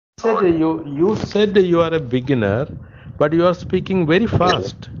You said you are a beginner, but you are speaking very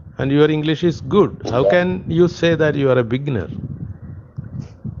fast, and your English is good. How can you say that you are a beginner?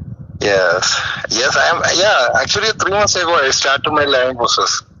 Yes, yes, I am. Yeah, actually, 3 months ago, I started my learning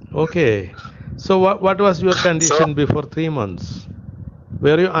process. Okay. So what was your So, condition before 3 months?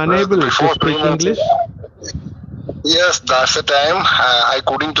 Were you well, unable to before three speak months, English? yes, that's the time I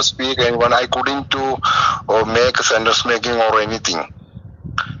couldn't to speak anyone. I couldn't to make sentence making or anything.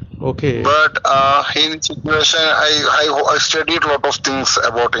 Okay. But in situation, I studied a lot of things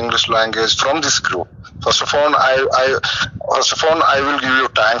about English language from this group. First of all, I will give you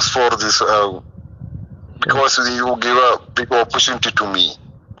thanks for this because you give a big opportunity to me.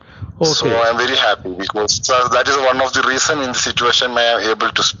 So Okay. I'm very happy because that is one of the reason in the situation I am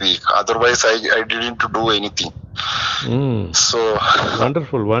able to speak. Otherwise, I didn't do anything. So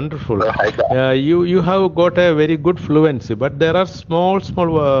Wonderful, wonderful. I, You have got a very good fluency, but there are small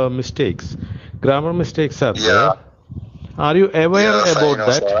mistakes. Grammar mistakes are yeah, there. Are you aware yes, I about know,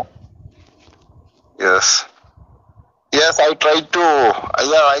 that? sir. Yes. Yes, I try to.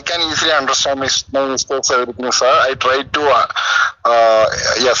 Yeah, I can easily understand my mistakes, everything, sir. I try to.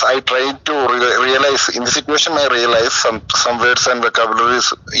 Yes, I try to realize in the situation. I realize some words and vocabularies.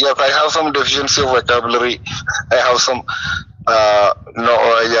 Yes, I have some deficiency of vocabulary. I have some no.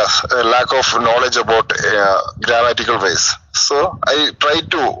 Yes, a lack of knowledge about grammatical ways. So I try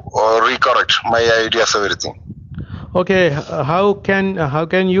to recorrect my ideas, everything. Okay, how can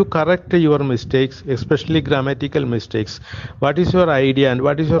you correct your mistakes, especially grammatical mistakes? What is your idea and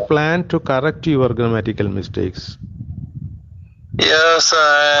what is your plan to correct your grammatical mistakes? Yes,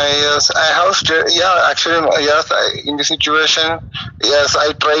 yes, I have. Yeah, actually, yes. In the situation, yes,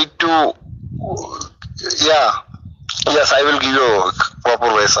 I try to. Yeah, yes, I will give you a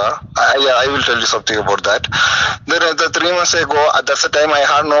proper way, sir. Yeah, I will tell you something about that. Then, the 3 months ago, that's the time I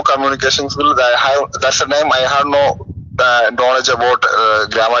had no communication skills. That's the time I had no knowledge about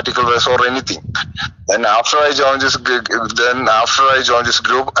grammatical ways or anything. Then after I joined this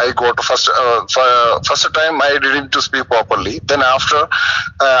group, I got first time I didn't to speak properly. Then after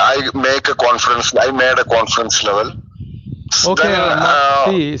I made a conference level. Okay,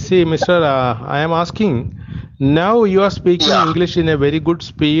 Then see, Mr. I am asking. Now you are speaking yeah, English in a very good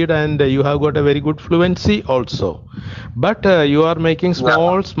speed and you have got a very good fluency also. But you are making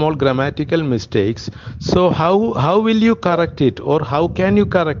yeah. small grammatical mistakes. So how will you correct it, or how can you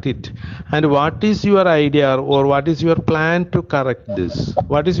correct it? And what is your idea, or what is your plan to correct this?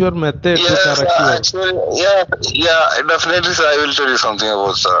 What is your method to Yes, correct your? actually, yeah, yeah, definitely, sir. I will tell you something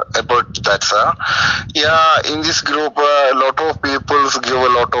about that, sir. Yeah, in this group, a lot of people give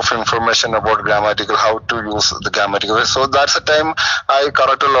a lot of information about grammatical, how to use the grammatical. So that's the time I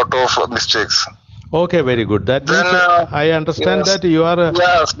correct a lot of mistakes. Okay, very good. That Then, means I understand yes, that you are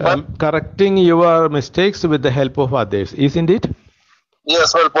yes, but correcting your mistakes with the help of others, isn't it?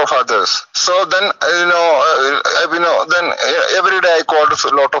 yes, help of others. So then, then every day I called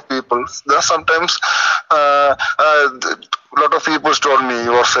a lot of people. Then sometimes, a lot of people told me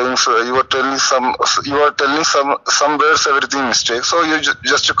you are saying you are telling some words everything mistake. So you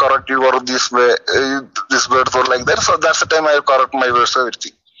just to correct your this way, this words or like that. So that's the time I correct my words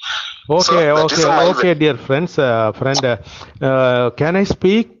everything. So that is my way. Okay, dear friends, can I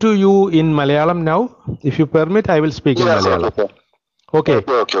speak to you in Malayalam now? If you permit, I will speak in Yes, Malayalam. okay. Okay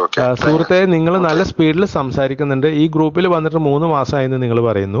Okay. സുഹൃത്തെ, നിങ്ങൾ നല്ല സ്പീഡിൽ സംസാരിക്കുന്നുണ്ട്. ഈ ഗ്രൂപ്പിൽ വന്നിട്ട് 3 മാസമായെന്ന് നിങ്ങൾ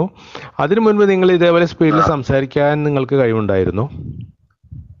പറയുന്നു. അതിനു മുൻപ് നിങ്ങൾ ഇതേപോലെ സ്പീഡിൽ സംസാരിക്കാൻ നിങ്ങൾക്ക് കഴിവുണ്ടായിരുന്നു?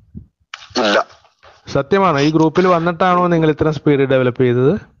 ഇല്ല. സത്യമാണോ? ഈ ഗ്രൂപ്പിൽ വന്നിട്ടാണോ നിങ്ങൾ ഇത്ര സ്പീഡ് ഡെവലപ്പ്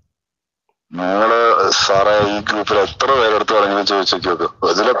ചെയ്തത്? ഞങ്ങള് സാറേ ഈ ഗ്രൂപ്പിൽ എത്ര പേരെടുത്ത് വേണമെങ്കിലും ചോദിച്ചു നോക്കും.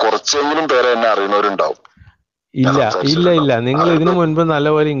 അതിലെ കുറച്ചെങ്കിലും പേരെ എന്നെ അറിയുന്നവരുണ്ടാവും. ഇല്ല. നിങ്ങൾ ഇതിനു മുൻപ്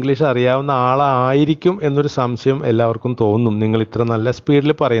നല്ലപോലെ ഇംഗ്ലീഷ് അറിയാവുന്ന ആളായിരിക്കും എന്നൊരു സംശയം എല്ലാവർക്കും തോന്നും, നിങ്ങൾ ഇത്ര നല്ല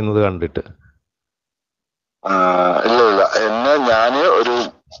സ്പീഡിൽ പറയുന്നത് കണ്ടിട്ട്. ഇല്ല. ഞാന്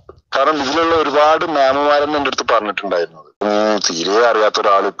കാരണം ഇതിലുള്ള ഒരുപാട് മാമുമാരെന്ന് എൻ്റെ അടുത്ത് പറഞ്ഞിട്ടുണ്ടായിരുന്നത്, തീരെ അറിയാത്ത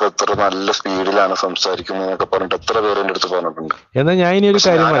ഒരാൾ ഇപ്പൊ എത്ര നല്ല സ്പീഡിലാണ് സംസാരിക്കുന്നതൊക്കെ പറഞ്ഞിട്ട് എത്ര പേര് എൻ്റെ അടുത്ത് പറഞ്ഞിട്ടുണ്ട്. എന്നാൽ ഞാൻ ഇനി ഒരു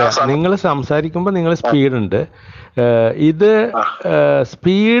കാര്യം പറയാം. നിങ്ങൾ സംസാരിക്കുമ്പോൾ നിങ്ങൾ സ്പീഡുണ്ട്. ഇത്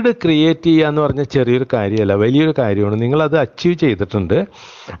സ്പീഡ് ക്രിയേറ്റ് ചെയ്യുക എന്ന് പറഞ്ഞ ചെറിയൊരു കാര്യമല്ല, വലിയൊരു കാര്യമാണ്. നിങ്ങളത് അച്ചീവ് ചെയ്തിട്ടുണ്ട്.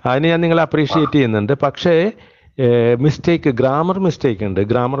 അതിന് ഞാൻ നിങ്ങളെ അപ്രീഷിയേറ്റ് ചെയ്യുന്നുണ്ട്. പക്ഷേ ഗ്രാമർ മിസ്റ്റേക്ക് ഉണ്ട്.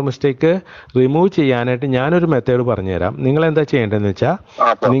 ഗ്രാമർ മിസ്റ്റേക്ക് റിമൂവ് ചെയ്യാനായിട്ട് ഞാനൊരു മെത്തേഡ് പറഞ്ഞുതരാം. നിങ്ങൾ എന്താ ചെയ്യേണ്ടതെന്ന് വെച്ചാൽ,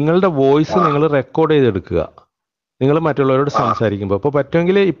 നിങ്ങളുടെ വോയിസ് നിങ്ങൾ റെക്കോർഡ് ചെയ്തെടുക്കുക. നിങ്ങൾ മറ്റുള്ളവരോട് സംസാരിക്കുമ്പോൾ ഇപ്പോൾ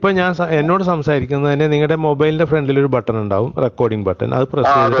പറ്റുമെങ്കിൽ ഇപ്പോൾ ഞാൻ എന്നോട് സംസാരിക്കുന്നതിന് നിങ്ങളുടെ മൊബൈലിൻ്റെ ഫ്രണ്ടിൽ ഒരു ബട്ടൺ ഉണ്ടാവും, റെക്കോർഡിംഗ് ബട്ടൺ. അത്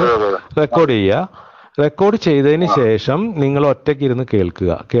പ്രസ് ചെയ്തിട്ട് റെക്കോർഡ് ചെയ്യുക. റെക്കോർഡ് ചെയ്തതിന് ശേഷം നിങ്ങൾ ഒറ്റയ്ക്ക് ഇരുന്ന്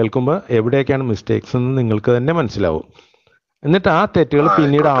കേൾക്കുക. കേൾക്കുമ്പോൾ എവിടെയൊക്കെയാണ് മിസ്റ്റേക്സ് എന്ന് നിങ്ങൾക്ക് തന്നെ മനസ്സിലാവും. എന്നിട്ട് ആ തെറ്റുകൾ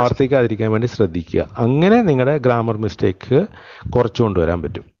പിന്നീട് ആവർത്തിക്കാതിരിക്കാൻ വേണ്ടി ശ്രദ്ധിക്കുക. അങ്ങനെ നിങ്ങളുടെ ഗ്രാമർ മിസ്റ്റേക്ക് കുറച്ചു കൊണ്ടുവരാൻ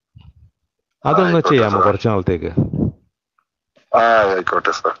പറ്റും. അതൊന്ന് ചെയ്യാമോ കുറച്ച് നാളത്തേക്ക്?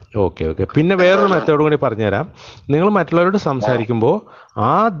 ആയിക്കോട്ടെ സാർ. Okay okay. പിന്നെ വേറൊരു മെത്തേഡ് കൂടി പറഞ്ഞുതരാം. നിങ്ങൾ മറ്റുള്ളവരോട് സംസാരിക്കുമ്പോൾ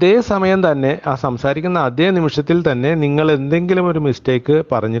അതേ സമയം തന്നെ, ആ സംസാരിക്കുന്ന അതേ നിമിഷത്തിൽ തന്നെ നിങ്ങൾ എന്തെങ്കിലും ഒരു മിസ്റ്റേക്ക്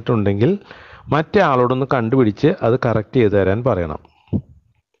പറഞ്ഞിട്ടുണ്ടെങ്കിൽ മറ്റേ ആളോടൊന്ന് കണ്ടുപിടിച്ച് അത് കറക്റ്റ് ചെയ്ത് തരാൻ പറയണം.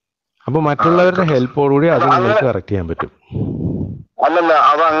 അപ്പോൾ മറ്റുള്ളവരുടെ ഹെൽപ്പോടുകൂടി അത് നിങ്ങൾക്ക് കറക്റ്റ് ചെയ്യാൻ പറ്റും. അല്ലല്ല,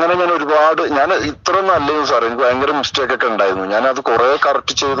 അത് അങ്ങനെ ഞാൻ ഇത്രയൊന്നും അല്ലെങ്കിലും സാർ, എനിക്ക് ഭയങ്കര മിസ്റ്റേക്ക് ഒക്കെ ഉണ്ടായിരുന്നു. ഞാൻ അത് കുറെ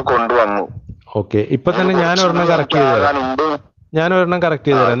കറക്റ്റ് ചെയ്ത് കൊണ്ടുവന്നു. ഓക്കെ, ഇപ്പൊ തന്നെ ഞാൻ ഒരെണ്ണം കറക്റ്റ്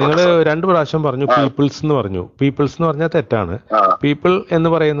ചെയ്ത് തരാം. നിങ്ങൾ 2 പ്രാവശ്യം പറഞ്ഞു പീപ്പിൾസ് എന്ന് പറഞ്ഞു. പീപ്പിൾസ് എന്ന് പറഞ്ഞാൽ തെറ്റാണ്. പീപ്പിൾ എന്ന്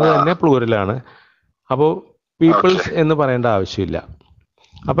പറയുന്നത് തന്നെ പ്ലൂറലാണ്. അപ്പോൾ പീപ്പിൾസ് എന്ന് പറയേണ്ട ആവശ്യമില്ല.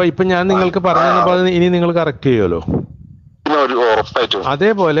 അപ്പൊ ഇപ്പൊ ഞാൻ നിങ്ങൾക്ക് പറഞ്ഞപ്പോൾ ഇനി നിങ്ങൾ കറക്റ്റ് ചെയ്യുമല്ലോ.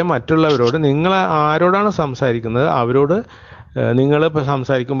 അതേപോലെ മറ്റുള്ളവരോട്, നിങ്ങൾ ആരോടാണ് സംസാരിക്കുന്നത് അവരോട് നിങ്ങൾ ഇപ്പൊ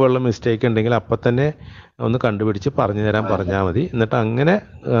സംസാരിക്കുമ്പോഴുള്ള മിസ്റ്റേക്ക് ഉണ്ടെങ്കിൽ അപ്പം തന്നെ ഒന്ന് കണ്ടുപിടിച്ച് പറഞ്ഞു തരാൻ പറഞ്ഞാൽ മതി. എന്നിട്ട് അങ്ങനെ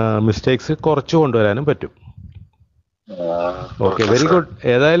മിസ്റ്റേക്സ് കുറച്ച് കൊണ്ടുവരാനും പറ്റും. Okay, very good.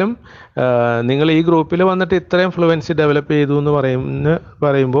 ഏതായാലും നിങ്ങൾ ഈ ഗ്രൂപ്പിൽ വന്നിട്ട് ഇത്രയും ഫ്ലുവൻസി ഡെവലപ്പ് ചെയ്തു എന്ന്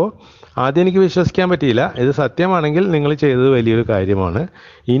പറയുമ്പോൾ ആദ്യം എനിക്ക് വിശ്വസിക്കാൻ പറ്റിയില്ല. ഇത് സത്യമാണെങ്കിൽ നിങ്ങൾ ചെയ്തത് വലിയൊരു കാര്യമാണ്.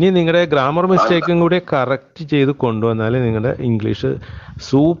 ഇനി നിങ്ങളുടെ ഗ്രാമർ മിസ്റ്റേക്കും കൂടി കറക്റ്റ് ചെയ്ത് കൊണ്ടുവന്നാൽ നിങ്ങളുടെ ഇംഗ്ലീഷ്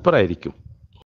സൂപ്പറായിരിക്കും.